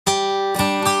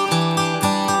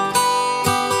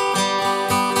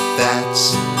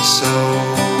so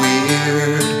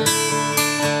weird.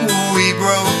 We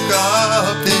broke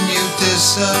up, then you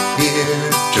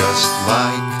disappeared, just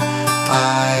like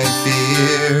I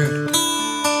feared.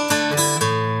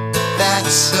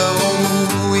 That's so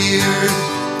weird.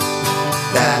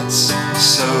 That's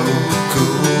so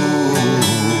cool.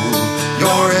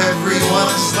 You're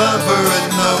everyone's lover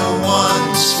and no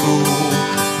one's fool.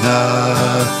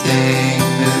 Nothing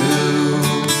new,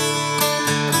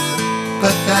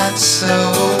 but that's so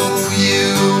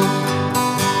you.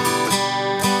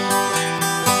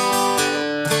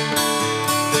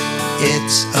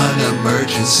 It's an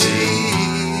emergency.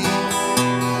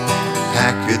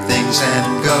 Pack your things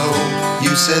and go.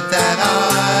 You said that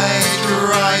I'd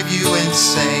drive you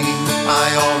insane. I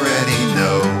already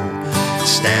know.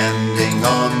 Standing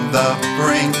on the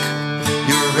brink,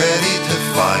 you're ready to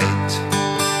fight.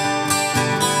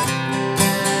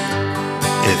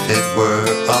 If it were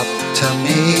up to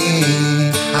me,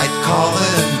 I'd call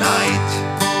it a night.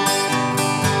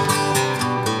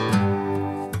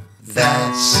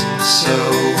 That's so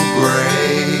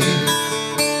great.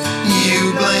 You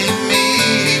blame me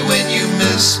when you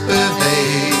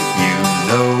misbehave. You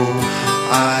know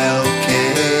I'll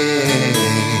cave.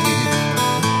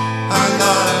 Our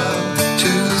love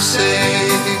to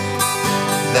save.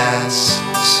 That's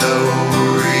so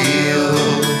real.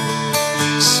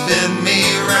 Spin me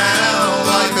round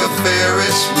like a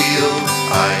Ferris wheel.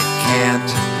 I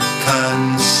can't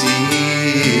conceal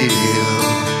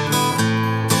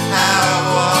how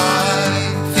I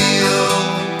feel.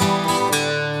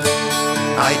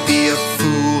 I'd be a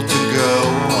fool to go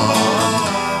on,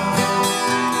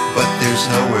 but there's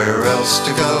nowhere else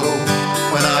to go.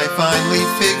 When I finally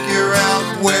figure out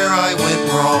where I went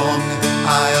wrong,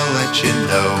 I'll let you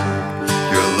know.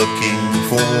 You're looking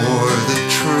for the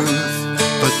truth,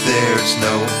 but there's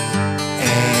no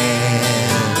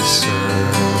answer.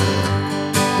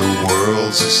 The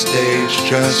world's a stage,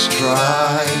 just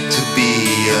try to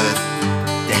be a